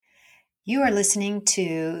You are listening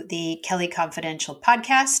to the Kelly Confidential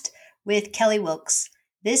podcast with Kelly Wilkes.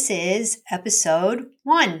 This is episode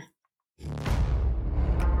 1.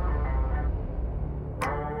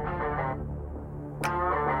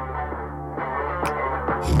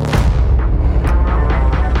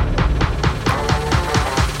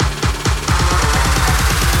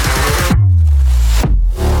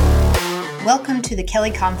 Welcome to the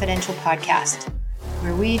Kelly Confidential podcast,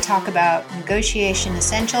 where we talk about negotiation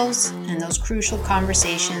essentials and those crucial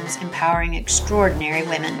conversations empowering extraordinary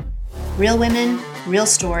women. Real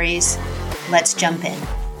stories. Let's jump in.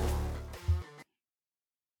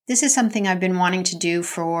 This is something I've been wanting to do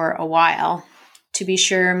for a while. To be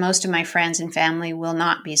sure, most of my friends and family will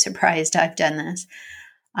not be surprised I've done this.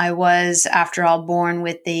 I was, after all, born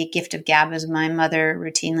with the gift of gab, as my mother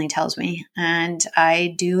routinely tells me, and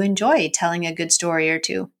I do enjoy telling a good story or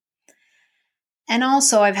two. And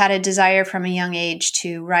also, I've had a desire from a young age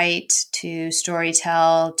to write, to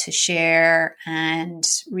storytell, to share, and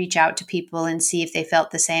reach out to people and see if they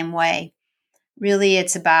felt the same way. Really,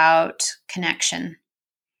 it's about connection.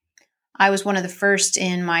 I was one of the first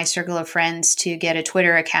in my circle of friends to get a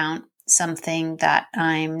Twitter account, something that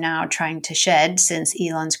I'm now trying to shed since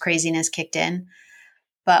Elon's craziness kicked in.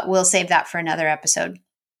 But we'll save that for another episode.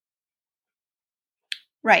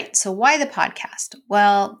 Right. So why the podcast?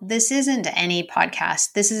 Well, this isn't any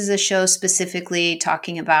podcast. This is a show specifically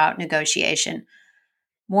talking about negotiation,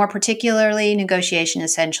 more particularly negotiation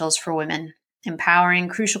essentials for women, empowering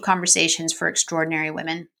crucial conversations for extraordinary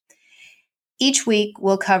women. Each week,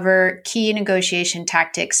 we'll cover key negotiation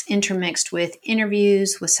tactics intermixed with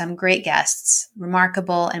interviews with some great guests,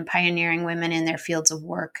 remarkable and pioneering women in their fields of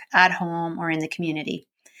work, at home or in the community.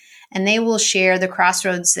 And they will share the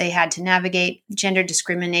crossroads they had to navigate, gender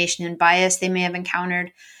discrimination and bias they may have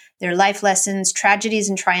encountered, their life lessons, tragedies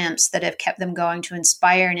and triumphs that have kept them going to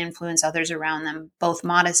inspire and influence others around them, both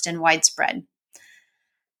modest and widespread.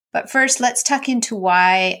 But first, let's tuck into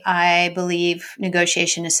why I believe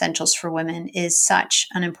negotiation essentials for women is such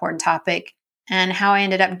an important topic and how I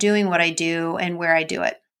ended up doing what I do and where I do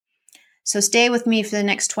it. So stay with me for the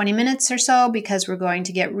next 20 minutes or so because we're going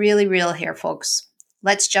to get really real here, folks.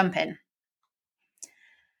 Let's jump in.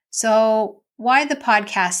 So why the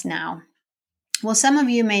podcast now? Well, some of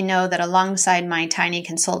you may know that alongside my tiny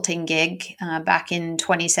consulting gig back in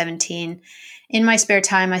 2017, in my spare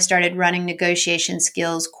time, I started running negotiation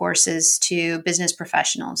skills courses to business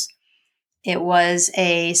professionals. It was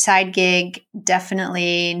a side gig,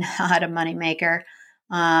 definitely not a moneymaker,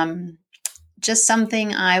 just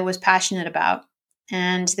something I was passionate about.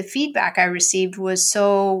 And the feedback I received was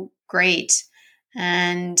so great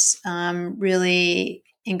and really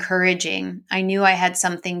encouraging. I knew I had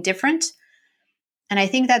something different. And I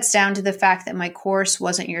think that's down to the fact that my course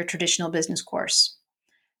wasn't your traditional business course.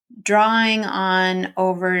 Drawing on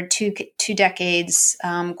over two decades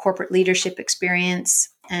corporate leadership experience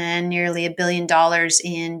and nearly $1 billion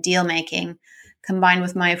in deal making, combined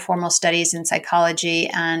with my formal studies in psychology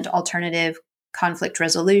and alternative conflict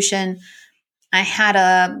resolution, I had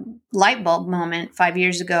a light bulb moment 5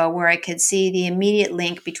 years ago where I could see the immediate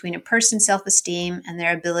link between a person's self-esteem and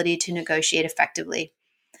their ability to negotiate effectively.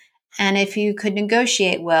 And if you could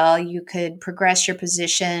negotiate well, you could progress your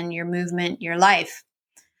position, your movement, your life.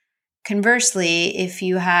 Conversely, if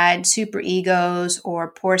you had super egos or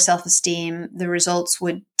poor self-esteem, the results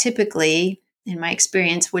would typically, in my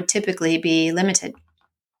experience, be limited.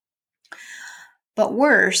 But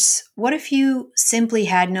worse, what if you simply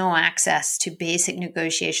had no access to basic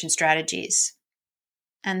negotiation strategies?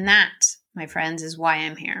 And that, my friends, is why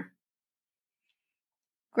I'm here.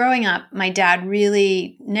 Growing up, my dad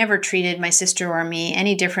really never treated my sister or me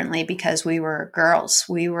any differently because we were girls.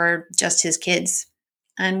 We were just his kids.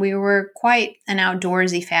 And we were quite an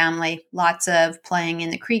outdoorsy family, lots of playing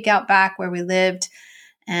in the creek out back where we lived.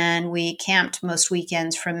 And we camped most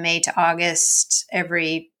weekends from May to August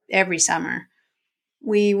every summer.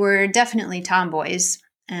 We were definitely tomboys.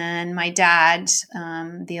 And my dad,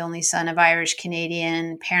 the only son of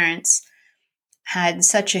Irish-Canadian parents, had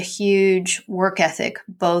such a huge work ethic,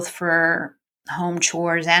 both for home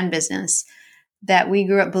chores and business, that we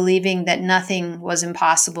grew up believing that nothing was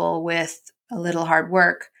impossible with a little hard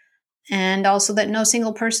work, and also that no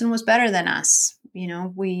single person was better than us. You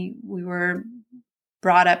know, we were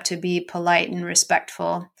brought up to be polite and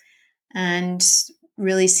respectful and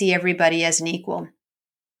really see everybody as an equal.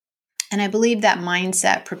 And I believe that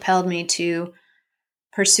mindset propelled me to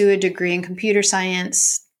pursue a degree in computer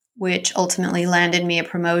science, which ultimately landed me a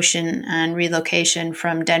promotion and relocation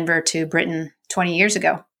from Denver to Britain 20 years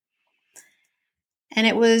ago. And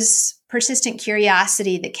it was persistent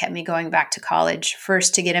curiosity that kept me going back to college,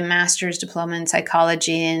 first to get a master's diploma in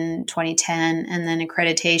psychology in 2010, and then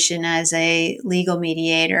accreditation as a legal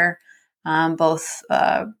mediator, both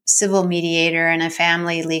a civil mediator and a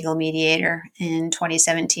family legal mediator in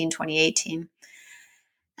 2017, 2018.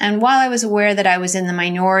 And while I was aware that I was in the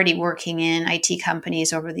minority working in IT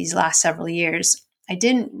companies over these last several years, I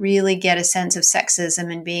didn't really get a sense of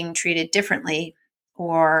sexism and being treated differently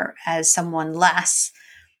or as someone less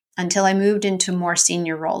until I moved into more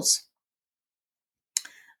senior roles.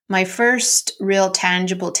 My first real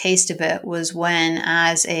tangible taste of it was when,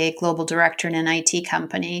 as a global director in an IT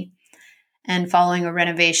company, and following a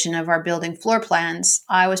renovation of our building floor plans,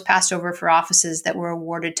 I was passed over for offices that were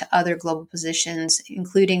awarded to other global positions,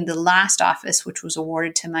 including the last office, which was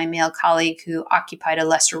awarded to my male colleague who occupied a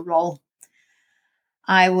lesser role.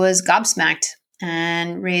 I was gobsmacked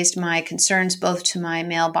and raised my concerns both to my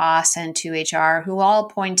male boss and to HR, who all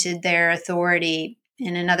pointed their authority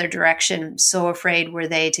in another direction, so afraid were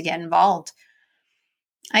they to get involved.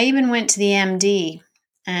 I even went to the MD,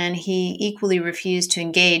 and he equally refused to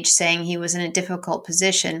engage, saying he was in a difficult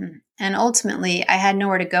position, and ultimately I had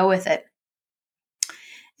nowhere to go with it.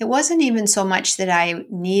 It wasn't even so much that I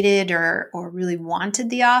needed or really wanted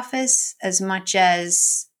the office as much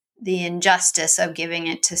as the injustice of giving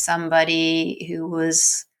it to somebody who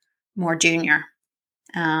was more junior.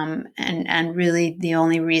 And really the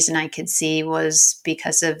only reason I could see was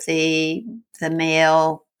because of the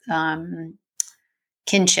male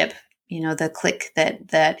kinship, the clique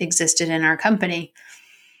that existed in our company.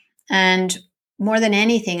 And more than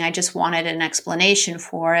anything, I just wanted an explanation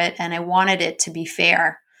for it, and I wanted it to be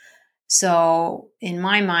fair. So in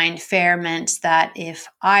my mind, fair meant that if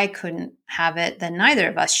I couldn't have it, then neither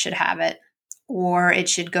of us should have it, or it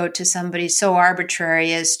should go to somebody so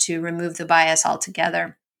arbitrary as to remove the bias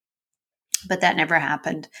altogether. But that never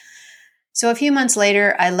happened. So a few months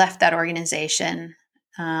later, I left that organization,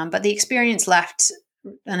 but the experience left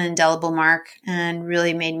an indelible mark and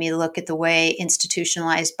really made me look at the way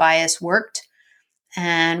institutionalized bias worked,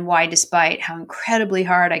 and why, despite how incredibly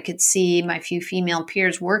hard I could see my few female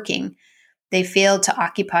peers working, they failed to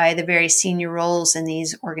occupy the very senior roles in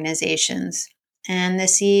these organizations. And the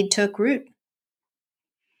seed took root.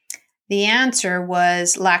 The answer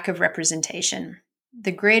was lack of representation.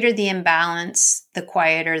 The greater the imbalance, the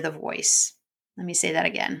quieter the voice. Let me say that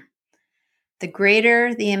again. The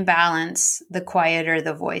greater the imbalance, the quieter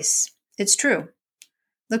the voice. It's true.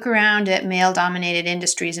 Look around at male-dominated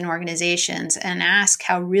industries and organizations and ask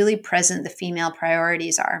how really present the female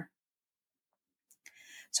priorities are.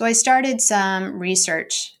 So I started some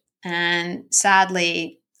research, and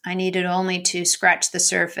sadly, I needed only to scratch the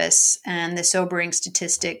surface and the sobering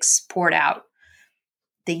statistics poured out.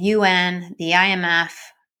 The UN, the IMF,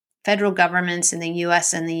 federal governments in the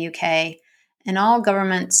US and the UK, and all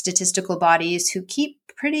government statistical bodies who keep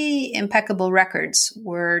pretty impeccable records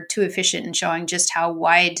were too efficient in showing just how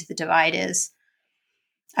wide the divide is.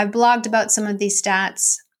 I've blogged about some of these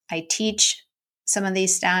stats. I teach some of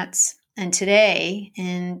these stats. And today,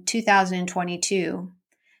 in 2022,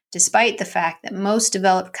 despite the fact that most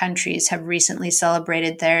developed countries have recently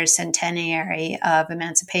celebrated their centenary of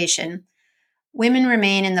emancipation, women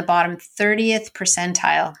remain in the bottom 30th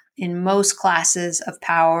percentile in most classes of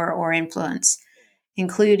power or influence,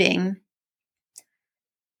 including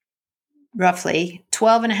roughly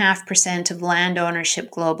 12.5% of land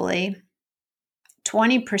ownership globally,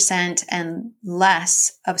 20% and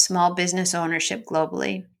less of small business ownership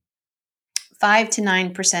globally, 5 to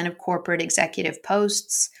 9% of corporate executive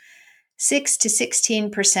posts, 6 to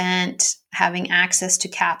 16% having access to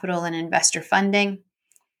capital and investor funding,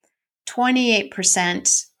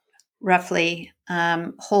 28% roughly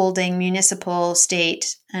holding municipal,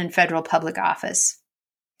 state, and federal public office.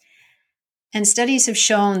 And studies have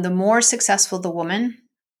shown the more successful the woman,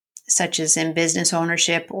 such as in business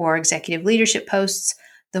ownership or executive leadership posts,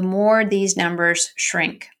 the more these numbers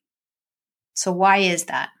shrink. So why is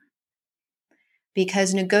that?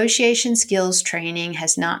 Because negotiation skills training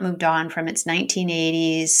has not moved on from its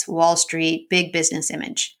 1980s Wall Street big business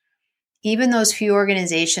image. Even those few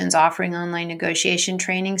organizations offering online negotiation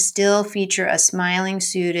training still feature a smiling,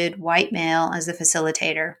 suited white male as the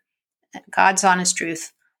facilitator. God's honest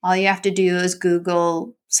truth. All you have to do is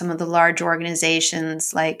Google some of the large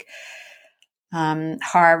organizations like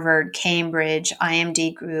Harvard, Cambridge,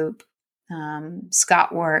 IMD Group,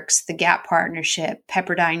 ScottWorks, the Gap Partnership,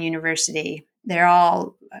 Pepperdine University. They're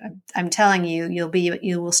all, I'm telling you,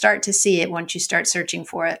 you will start to see it once you start searching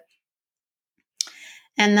for it.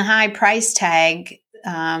 And the high price tag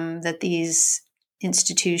that these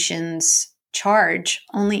institutions charge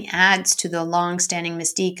only adds to the long-standing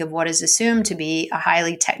mystique of what is assumed to be a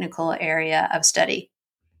highly technical area of study.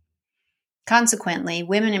 Consequently,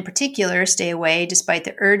 women in particular stay away despite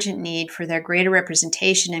the urgent need for their greater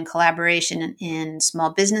representation and collaboration in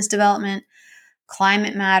small business development,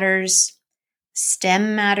 climate matters,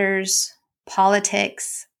 STEM matters,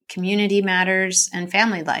 politics, community matters, and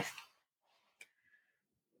family life.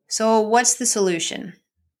 So, what's the solution?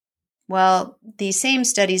 Well, these same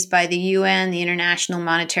studies by the UN, the International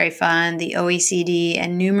Monetary Fund, the OECD,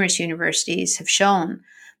 and numerous universities have shown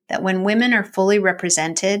that when women are fully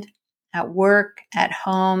represented at work, at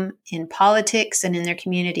home, in politics, and in their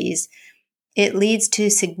communities, it leads to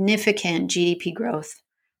significant GDP growth,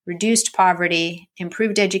 reduced poverty,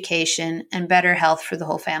 improved education, and better health for the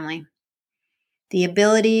whole family. The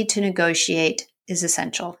ability to negotiate is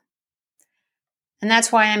essential. And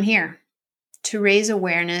that's why I'm here, to raise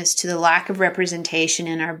awareness to the lack of representation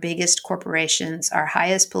in our biggest corporations, our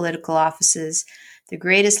highest political offices, the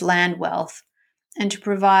greatest land wealth, and to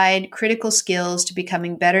provide critical skills to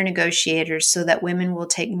becoming better negotiators so that women will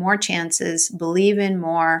take more chances, believe in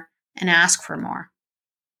more, and ask for more.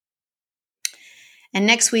 And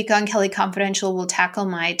next week on Kelly Confidential, we'll tackle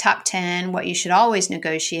my top 10 what you should always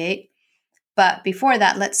negotiate. But before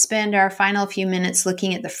that, let's spend our final few minutes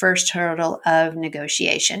looking at the first hurdle of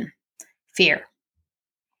negotiation: fear.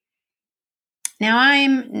 Now,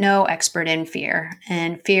 I'm no expert in fear,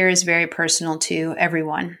 and fear is very personal to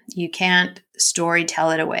everyone. You can't story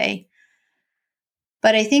tell it away.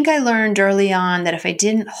 But I think I learned early on that if I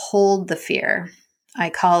didn't hold the fear, I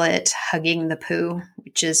call it hugging the poo,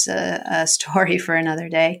 which is a story for another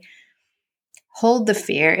day. Hold the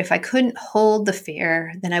fear. If I couldn't hold the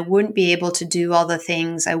fear, then I wouldn't be able to do all the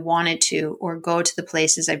things I wanted to or go to the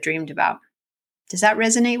places I've dreamed about. Does that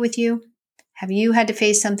resonate with you? Have you had to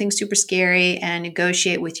face something super scary and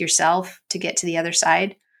negotiate with yourself to get to the other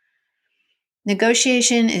side?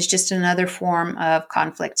 Negotiation is just another form of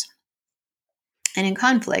conflict. And in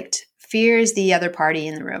conflict, fear is the other party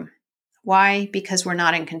in the room. Why? Because we're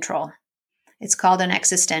not in control. It's called an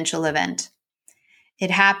existential event.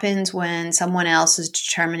 It happens when someone else is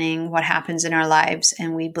determining what happens in our lives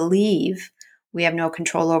and we believe we have no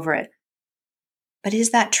control over it. But is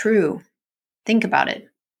that true? Think about it.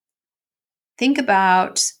 Think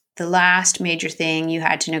about the last major thing you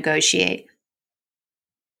had to negotiate.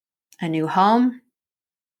 A new home,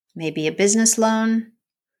 maybe a business loan,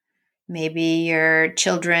 maybe your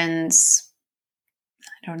children's,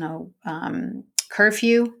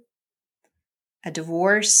 curfew, a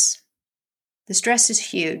divorce. The stress is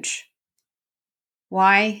huge.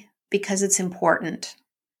 Why? Because it's important.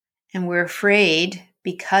 And we're afraid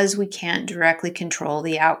because we can't directly control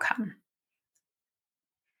the outcome.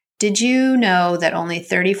 Did you know that only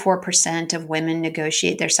 34% of women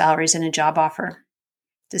negotiate their salaries in a job offer?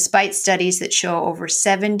 Despite studies that show over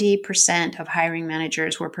 70% of hiring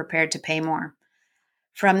managers were prepared to pay more.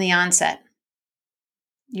 From the onset,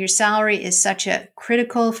 your salary is such a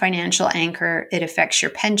critical financial anchor. It affects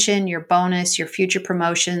your pension, your bonus, your future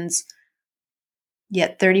promotions.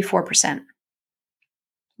 Yet 34%.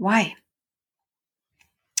 Why?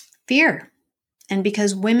 Fear. And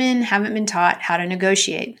because women haven't been taught how to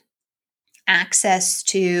negotiate. Access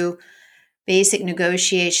to basic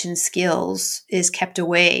negotiation skills is kept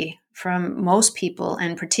away from most people,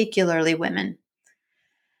 and particularly women.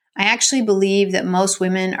 I actually believe that most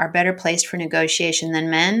women are better placed for negotiation than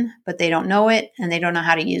men, but they don't know it and they don't know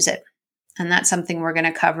how to use it. And that's something we're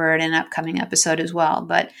going to cover in an upcoming episode as well.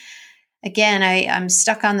 But again, I'm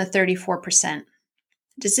stuck on the 34%.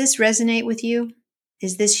 Does this resonate with you?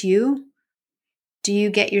 Is this you? Do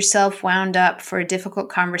you get yourself wound up for a difficult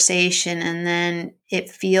conversation and then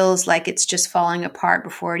it feels like it's just falling apart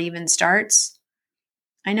before it even starts?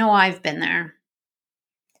 I know I've been there.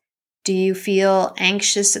 Do you feel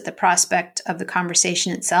anxious at the prospect of the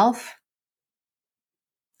conversation itself?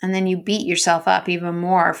 And then you beat yourself up even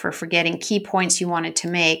more for forgetting key points you wanted to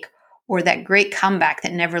make or that great comeback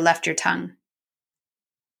that never left your tongue.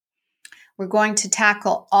 We're going to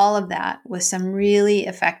tackle all of that with some really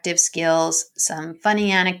effective skills, some funny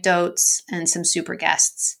anecdotes, and some super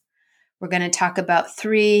guests. We're going to talk about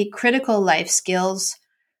 3 critical life skills: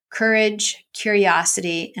 courage,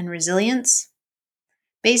 curiosity, and resilience.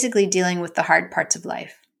 Basically dealing with the hard parts of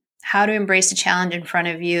life, how to embrace a challenge in front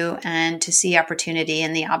of you and to see opportunity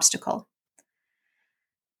in the obstacle.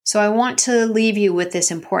 So I want to leave you with this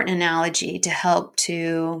important analogy to help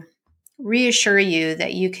to reassure you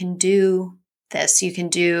that you can do this. You can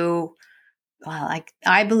do,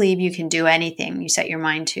 I believe you can do anything you set your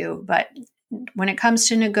mind to. But when it comes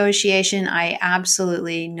to negotiation, I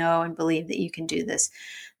absolutely know and believe that you can do this.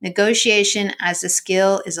 Negotiation as a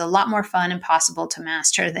skill is a lot more fun and possible to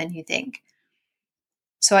master than you think.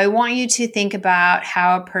 So I want you to think about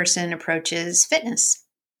how a person approaches fitness.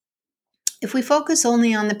 If we focus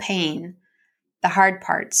only on the pain, the hard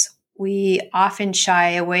parts, we often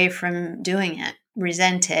shy away from doing it,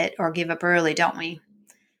 resent it, or give up early, don't we?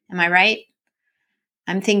 Am I right?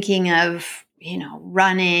 I'm thinking of,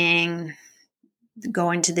 running,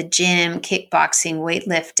 going to the gym, kickboxing,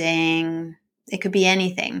 weightlifting. It could be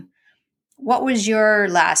anything. What was your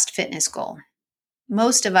last fitness goal?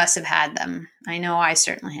 Most of us have had them. I know I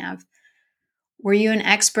certainly have. Were you an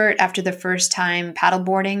expert after the first time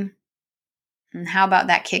paddleboarding? And how about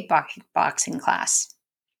that kickboxing class?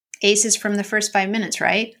 Aces from the first 5 minutes,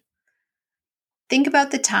 right? Think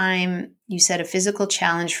about the time you set a physical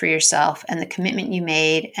challenge for yourself and the commitment you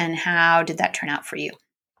made, and how did that turn out for you?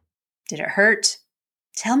 Did it hurt?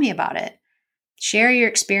 Tell me about it. Share your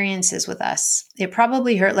experiences with us. It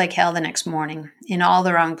probably hurt like hell the next morning in all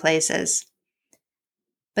the wrong places.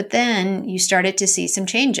 But then you started to see some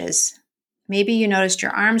changes. Maybe you noticed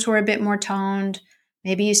your arms were a bit more toned.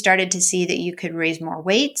 Maybe you started to see that you could raise more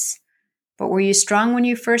weights. But were you strong when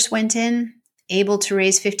you first went in? Able to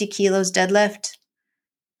raise 50 kilos deadlift?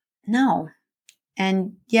 No.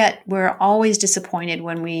 And yet we're always disappointed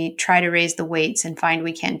when we try to raise the weights and find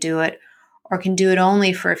we can't do it, or can do it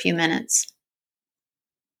only for a few minutes.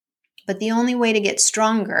 But the only way to get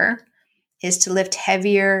stronger is to lift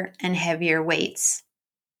heavier and heavier weights,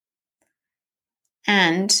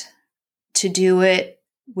 and to do it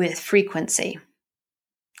with frequency.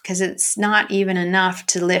 Because it's not even enough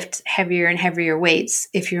to lift heavier and heavier weights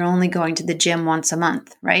if you're only going to the gym once a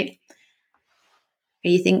month, right? Are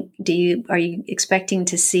you expecting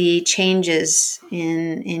to see changes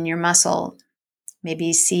in your muscle?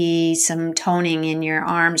 Maybe see some toning in your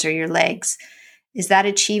arms or your legs. Is that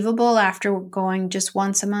achievable after going just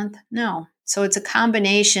once a month? No. So it's a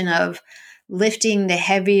combination of lifting the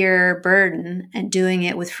heavier burden and doing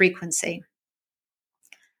it with frequency.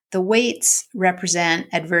 The weights represent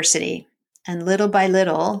adversity, and little by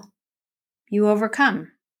little, you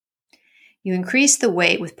overcome. You increase the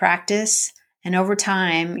weight with practice, and over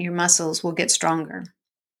time, your muscles will get stronger.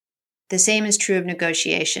 The same is true of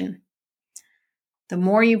negotiation. The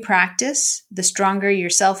more you practice, the stronger your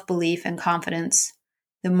self-belief and confidence,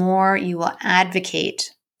 the more you will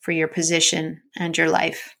advocate for your position and your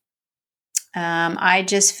life. I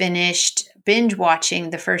just finished binge watching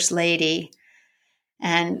The First Lady,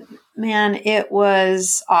 and man, it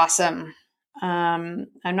was awesome. I'm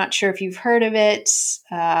not sure if you've heard of it.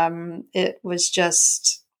 It was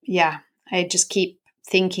just, I just keep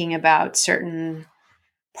thinking about certain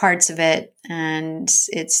parts of it, and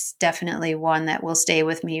it's definitely one that will stay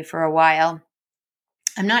with me for a while.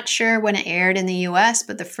 I'm not sure when it aired in the US,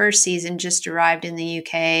 but the first season just arrived in the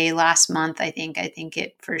UK last month, I think. I think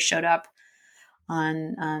it first showed up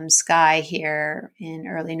on Sky here in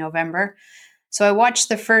early November. So I watched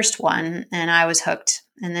the first one and I was hooked.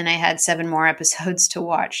 And then I had 7 more episodes to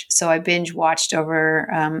watch. So I binge watched over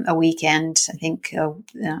a weekend, I think a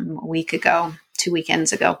week ago, 2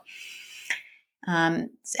 weekends ago. And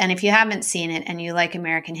if you haven't seen it and you like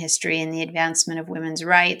American history and the advancement of women's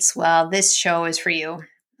rights, well, this show is for you.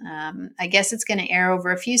 I guess it's going to air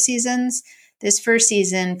over a few seasons. This first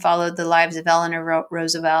season followed the lives of Eleanor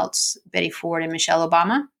Roosevelt, Betty Ford, and Michelle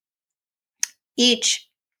Obama. Each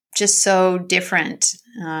just so different,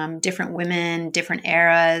 different women, different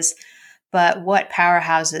eras, but what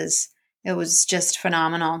powerhouses. It was just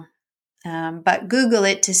phenomenal. But Google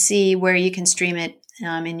it to see where you can stream it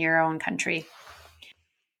in your own country.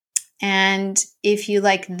 And if you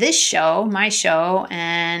like this show, my show,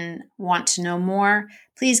 and want to know more,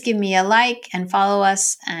 please give me a like and follow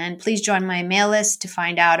us. And please join my mail list to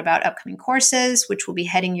find out about upcoming courses, which will be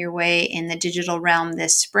heading your way in the digital realm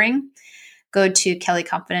this spring. Go to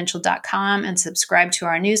kellyconfidential.com and subscribe to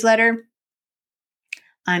our newsletter.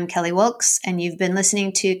 I'm Kelly Wilkes, and you've been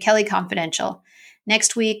listening to Kelly Confidential.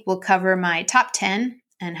 Next week, we'll cover my top 10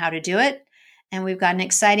 and how to do it. And we've got an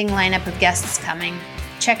exciting lineup of guests coming.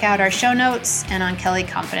 Check out our show notes and on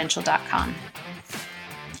kellyconfidential.com.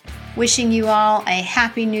 Wishing you all a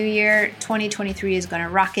happy new year. 2023 is going to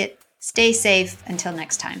rock it. Stay safe until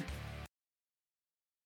next time.